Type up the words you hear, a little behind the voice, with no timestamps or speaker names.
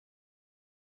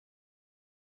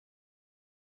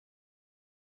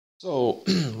So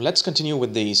let's continue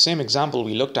with the same example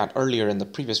we looked at earlier in the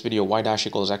previous video, y dash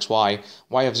equals xy,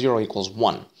 y of 0 equals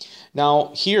 1.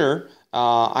 Now here,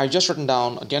 I've just written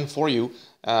down again for you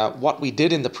what we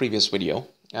did in the previous video,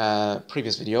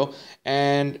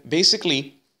 and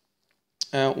basically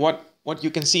what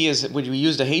you can see is we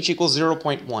used a h equals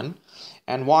 0.1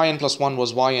 and yn plus 1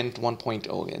 was yn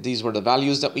 1.0. These were the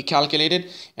values that we calculated,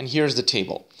 and here's the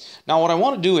table. Now what I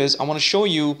want to do is I want to show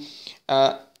you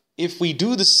if we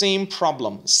do the same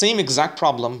problem, same exact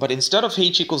problem, but instead of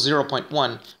h equals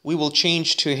 0.1, we will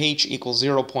change to h equals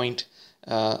 0.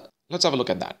 Let's have a look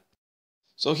at that.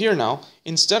 So here now,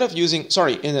 instead of using,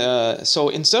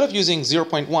 instead of using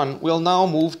 0.1, we'll now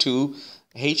move to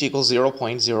h equals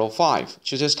 0.05,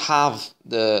 to just have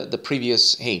the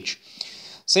previous h.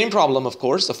 Same problem, of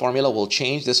course, the formula will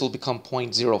change. This will become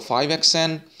 0.05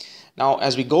 xn. Now,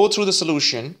 as we go through the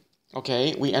solution,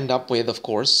 okay, we end up with, of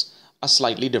course, a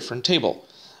slightly different table.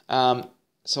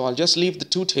 So I'll just leave the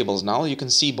two tables now. You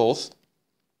can see both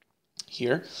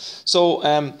here. So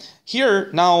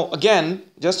here now, again,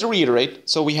 just to reiterate,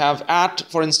 so we have at,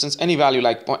 for instance, any value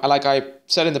like I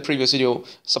said in the previous video,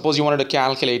 suppose you wanted to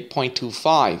calculate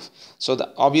 0.25. So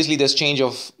obviously this change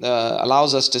of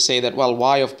allows us to say that, well,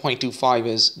 y of 0.25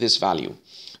 is this value,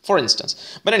 for instance.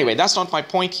 But anyway, that's not my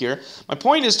point here. My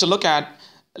point is to look at,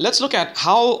 let's look at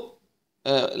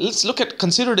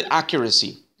consider the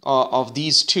accuracy of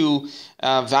these two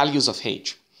values of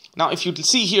h. Now, if you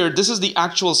see here, this is the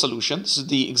actual solution. This is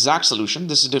the exact solution.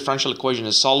 This differential equation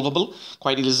is solvable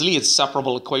quite easily. It's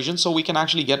separable equation, so we can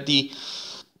actually get the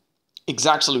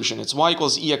exact solution. It's y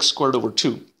equals ex squared over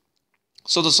 2.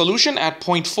 So the solution at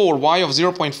 0.4, y of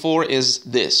 0.4 is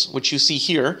this, which you see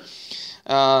here.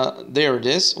 There it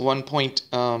is,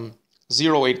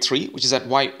 1.083, which is at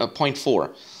y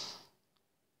 0.4.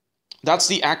 That's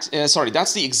the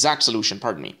that's the exact solution,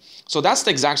 pardon me. So that's the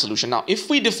exact solution. Now,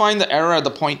 if we define the error at the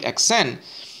point xn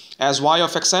as y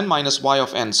of xn minus y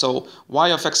of n, so y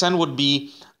of xn would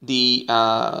be the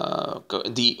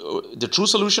true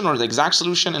solution or the exact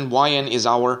solution, and yn is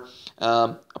our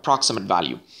approximate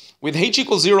value. With h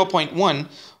equals 0.1,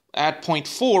 at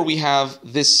 0.4 we have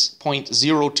this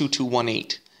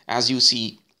 0.02218, as you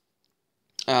see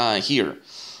here,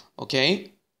 okay?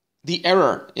 The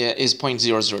error is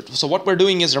 0.00. So what we're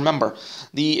doing is, remember,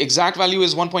 the exact value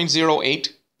is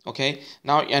 1.08, okay?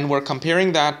 Now, and we're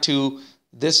comparing that to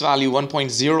this value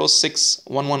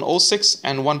 1.061106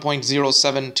 and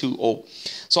 1.0720.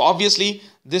 So obviously,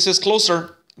 this is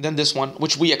closer than this one,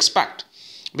 which we expect.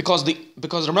 Because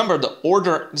remember, the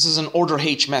order, this is an order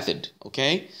H method,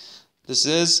 okay? This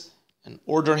is an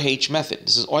order H method.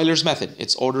 This is Euler's method.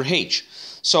 It's order H.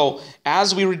 So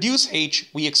as we reduce h,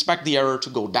 we expect the error to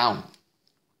go down.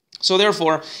 So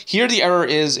therefore, here the error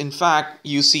is, in fact,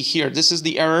 you see here, this is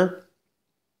the error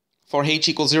for h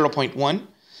equals 0.1,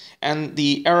 and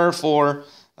the error for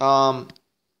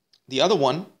the other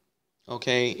one,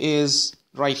 okay, is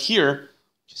right here,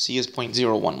 you see is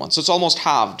 0.011. So it's almost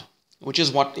halved, which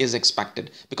is what is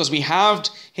expected. Because we halved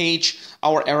h,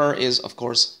 our error is, of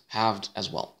course, halved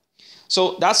as well.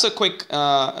 So that's a quick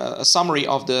summary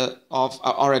of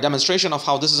our demonstration of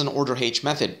how this is an order H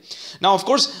method. Now, of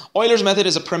course, Euler's method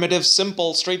is a primitive,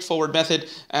 simple, straightforward method.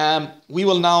 We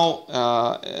will now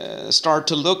start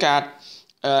to look at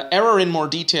error in more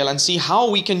detail and see how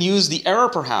we can use the error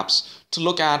perhaps to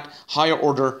look at higher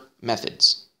order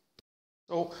methods.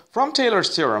 So from Taylor's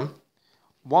theorem,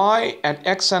 y at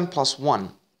xn plus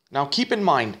 1. Now keep in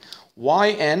mind,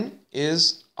 yn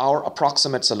is our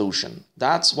approximate solution.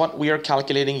 That's what we are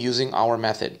calculating using our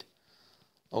method.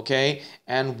 Okay,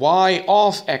 and y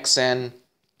of xn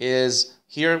is,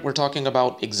 here we're talking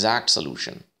about exact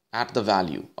solution at the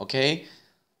value. Okay,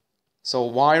 so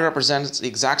y represents the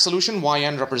exact solution,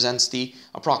 yn represents the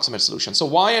approximate solution. So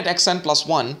y at xn plus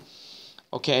 1,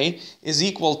 okay, is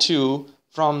equal to,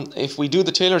 from, if we do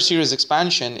the Taylor series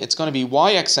expansion, it's going to be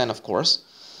yxn, of course,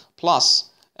 plus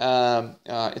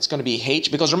it's going to be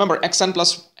h, because remember, xn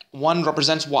plus 1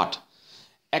 represents what?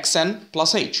 xn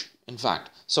plus h, in fact.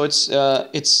 So it's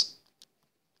around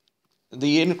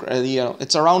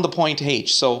the point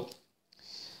h. So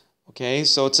okay,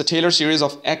 so it's a Taylor series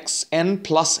of xn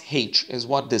plus h is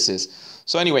what this is.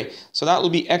 So anyway, so that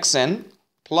will be xn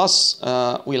plus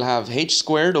we'll have h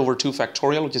squared over 2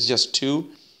 factorial, which is just 2,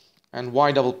 and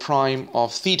y double prime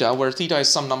of theta, where theta is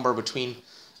some number between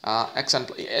xn,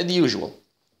 the usual,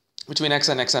 between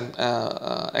xn and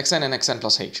xn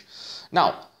plus h.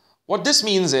 Now, what this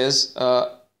means is,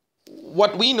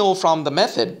 what we know from the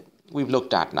method we've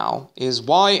looked at now is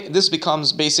this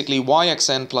becomes basically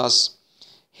yxn plus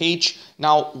h.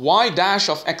 Now, y dash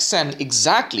of xn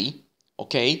exactly,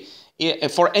 okay,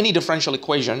 for any differential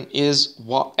equation is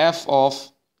f of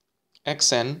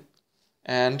xn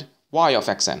and y of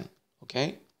xn,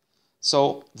 okay?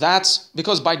 So that's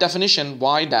because by definition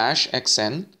y dash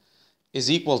xn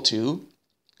is equal to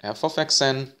f of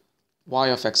xn, y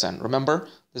of xn. Remember,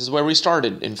 this is where we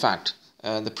started, in fact,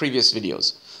 the previous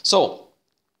videos. So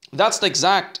that's the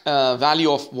exact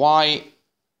value of y,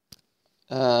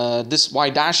 this y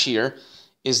dash here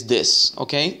is this,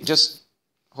 okay? Just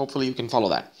hopefully you can follow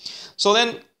that. So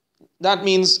then that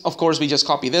means, of course, we just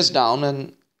copy this down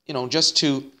and, you know, just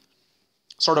to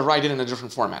sort of write it in a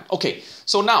different format. Okay,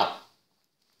 so now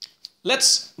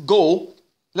let's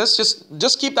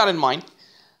just keep that in mind.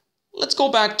 Let's go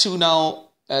back to now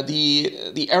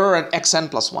the error at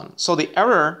xn plus 1. So the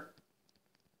error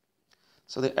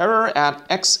at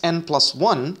xn plus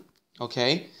 1,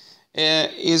 okay,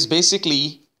 is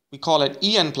basically, we call it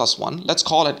en plus 1. Let's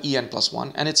call it en plus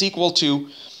 1, and it's equal to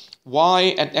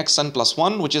y at xn plus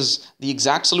 1, which is the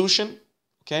exact solution,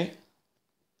 okay,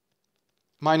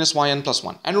 minus yn plus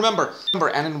 1. And remember,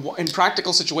 and in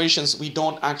practical situations, we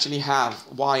don't actually have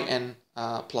yn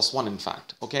plus 1, in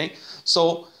fact, okay?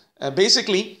 So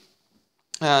basically,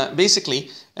 this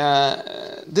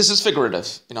is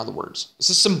figurative, in other words.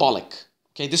 This is symbolic,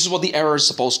 okay? This is what the error is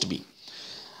supposed to be.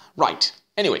 Right,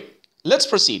 anyway, let's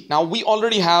proceed. Now, we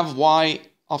already have y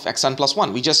of xn plus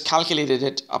 1. We just calculated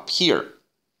it up here,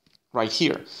 right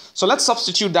here. So let's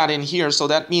substitute that in here. So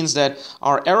that means that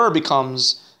our error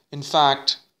becomes, in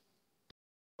fact,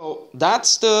 so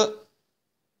that's the,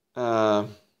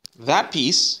 that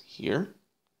piece here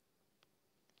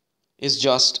is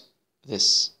just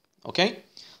this, okay?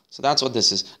 So that's what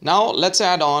this is. Now let's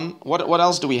add on, what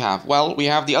else do we have? Well, we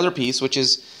have the other piece, which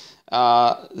is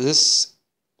this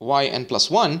yn plus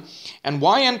 1, and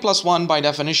yn plus 1 by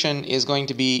definition is going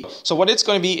to be, so what it's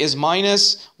going to be is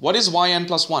minus, what is yn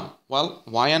plus 1? Well,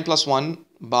 yn plus 1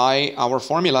 by our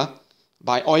formula,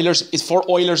 by Euler's, is for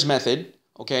Euler's method,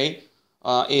 okay,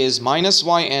 is minus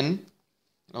yn,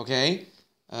 okay,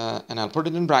 and I'll put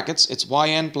it in brackets, it's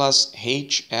yn plus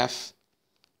hf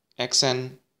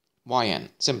xn yn,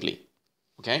 simply,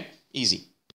 okay, easy.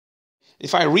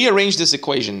 If I rearrange this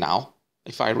equation now, I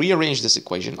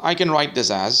can write this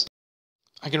as,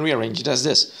 I can rearrange it as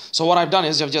this. So what I've done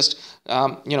is I've just,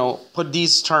 you know, put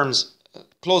these terms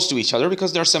close to each other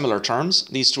because they're similar terms.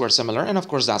 These two are similar, and of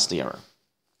course that's the error.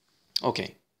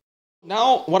 Okay.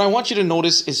 Now what I want you to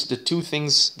notice is the two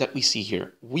things that we see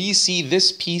here. We see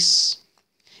this piece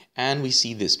and we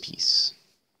see this piece.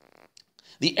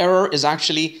 The error is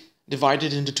actually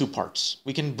divided into two parts.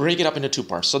 We can break it up into two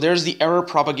parts. So there's the error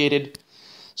propagated.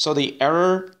 So the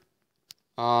error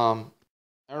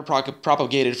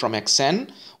propagated from xn,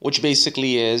 which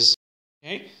basically is,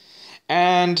 okay,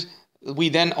 and we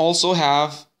then also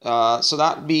have, so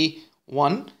that'd be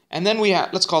 1, and then we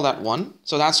have, let's call that 1,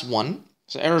 so that's 1.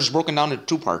 So error is broken down into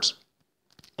two parts.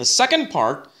 The second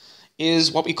part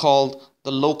is what we call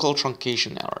the local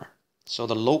truncation error. So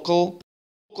the local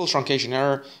truncation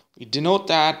error, we denote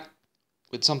that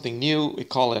with something new. We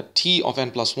call it t of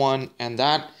n plus 1, and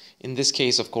that in this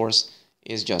case, of course,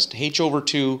 is just h over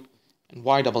 2 and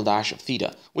y double dash of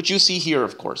theta, which you see here,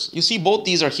 of course. You see both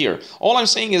these are here. All I'm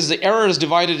saying is the error is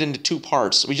divided into two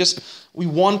parts. We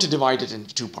want to divide it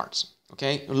into two parts,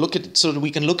 okay? Look at it so that we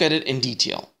can look at it in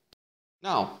detail.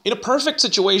 Now, in a perfect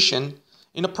situation,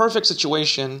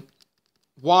 yxn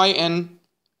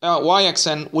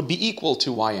would be equal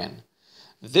to yn.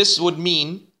 This would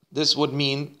mean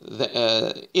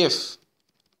that if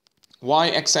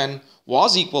yxn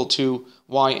was equal to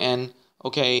yn,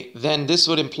 okay, then this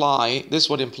would imply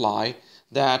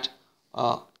that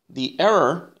the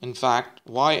error, in fact,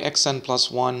 yxn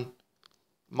plus 1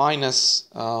 minus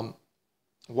yn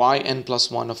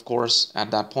plus 1, of course, at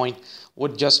that point,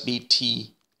 would just be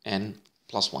tn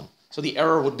plus 1. So the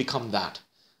error would become that.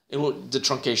 It would, the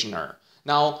truncation error.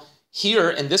 Now, here,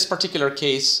 in this particular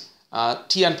case,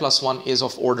 tn plus 1 is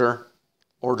of order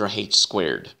h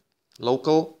squared.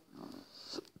 Local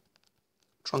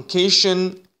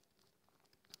truncation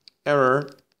error,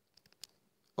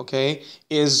 okay,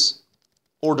 is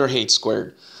order h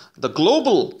squared. The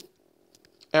global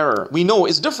error, we know,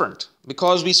 is different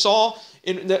because we saw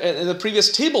in the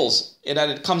previous tables that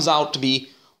it comes out to be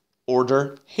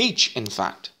order h, in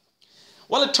fact.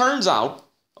 Well, it turns out,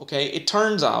 okay,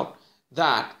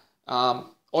 that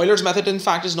Euler's method, in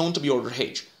fact, is known to be order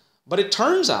h. But it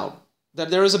turns out that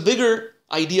there is a bigger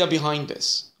idea behind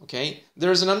this, okay?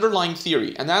 There is an underlying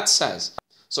theory, and that says,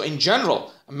 so in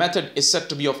general, a method is said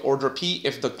to be of order p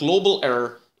if the global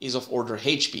error is of order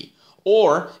hp,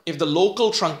 or if the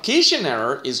local truncation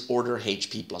error is order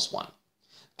hp plus 1.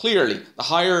 Clearly, the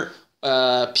higher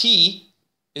P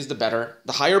is the better,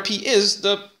 the higher P is,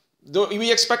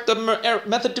 we expect the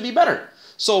method to be better.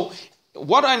 So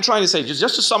what I'm trying to say,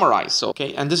 just to summarize, so,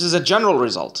 okay, and this is a general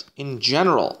result, in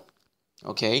general,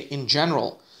 okay, in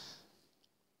general.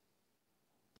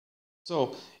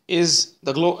 So is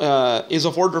the is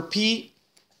of order P,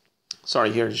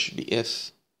 sorry, here it should be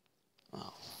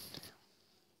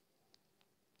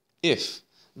if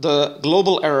the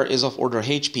global error is of order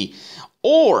HP,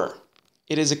 or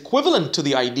it is equivalent to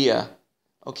the idea,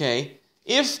 okay,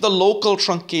 if the local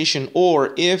truncation,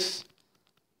 or if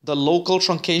the local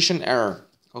truncation error,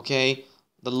 okay,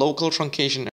 the local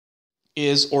truncation error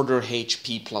is order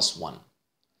HP plus 1.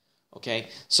 Okay,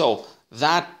 so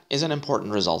that is an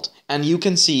important result, and you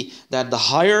can see that the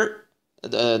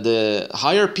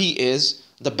higher P is,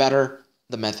 the better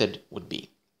the method would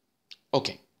be.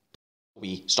 Okay,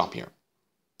 we stop here.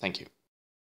 Thank you.